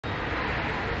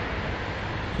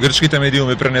Грчките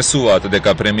медиуми пренесуваат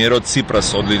дека премиерот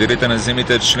Ципрас од лидерите на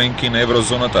земјите членки на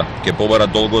еврозоната ќе побара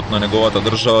долгот на неговата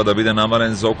држава да биде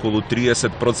намален за околу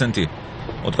 30%,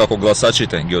 откако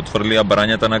гласачите ги отфрлија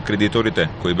барањата на кредиторите,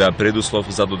 кои беа предуслов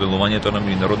за доделувањето на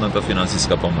меѓународната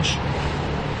финансиска помош.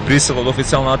 Брисел од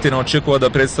официјална Атина очекува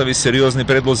да представи сериозни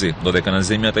предлози, додека на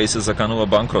земјата и се заканува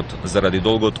банкрот заради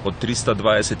долгот од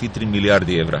 323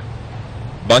 милиарди евра.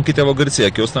 Банките во Грција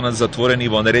ќе останат затворени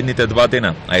во наредните 2 дена,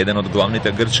 а еден од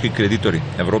главните грчки кредитори,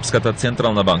 Европската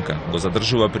централна банка, го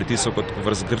задржува притисокот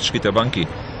врз грчките банки,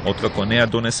 откако неа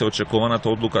донесе очекуваната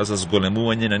одлука за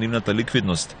зголемување на нивната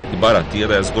ликвидност и бара тие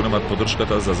да ја зголемат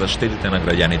поддршката за заштедите на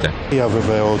граѓаните. Η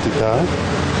αβεβαιότητα,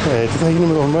 τι θα γίνει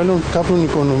με το μέλλον κάποιων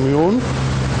οικονομιών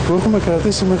που έχουμε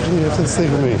κρατήσει μέχρι αυτή τη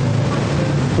στιγμή.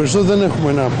 Περισσότερο δεν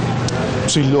έχουμε ένα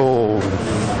ψηλό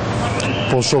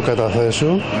ποσό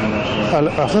καταθέσεων,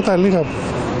 αλλά αυτά τα λίγα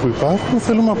που υπάρχουν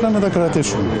θέλουμε απλά να τα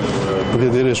κρατήσουμε. Να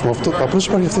διατηρήσουμε αυτό. Απλώς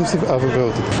υπάρχει αυτή η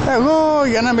αβεβαιότητα. Εγώ,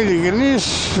 για να είμαι ειλικρινής,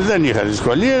 δεν είχα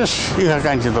δυσκολίες. Είχα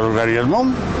κάνει και το λογαριασμό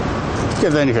μου και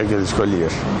δεν είχα και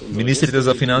δυσκολίες. Министрите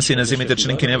за финансии на земјите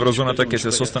членки на еврозоната ќе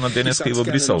се состанат денеска и во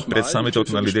Брисел пред самитот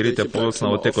на лидерите подоцна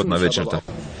во текот на вечерта.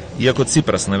 Иако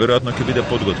Ципрас наверојатно ќе биде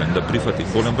подготвен да прифати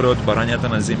голем број од барањата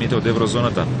на земјите од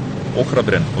еврозоната,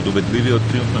 охрабрен од убедливиот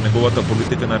триумф на неговата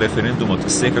политика на референдумот,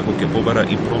 секако ќе побара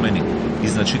и промени и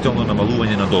значително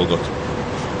намалување на долгот.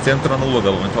 Централна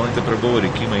улога во менталните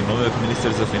преговори ќе има и новиот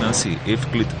министер за финансии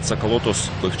Евклид Цакалотос,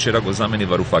 кој вчера го замени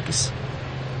Варуфакис.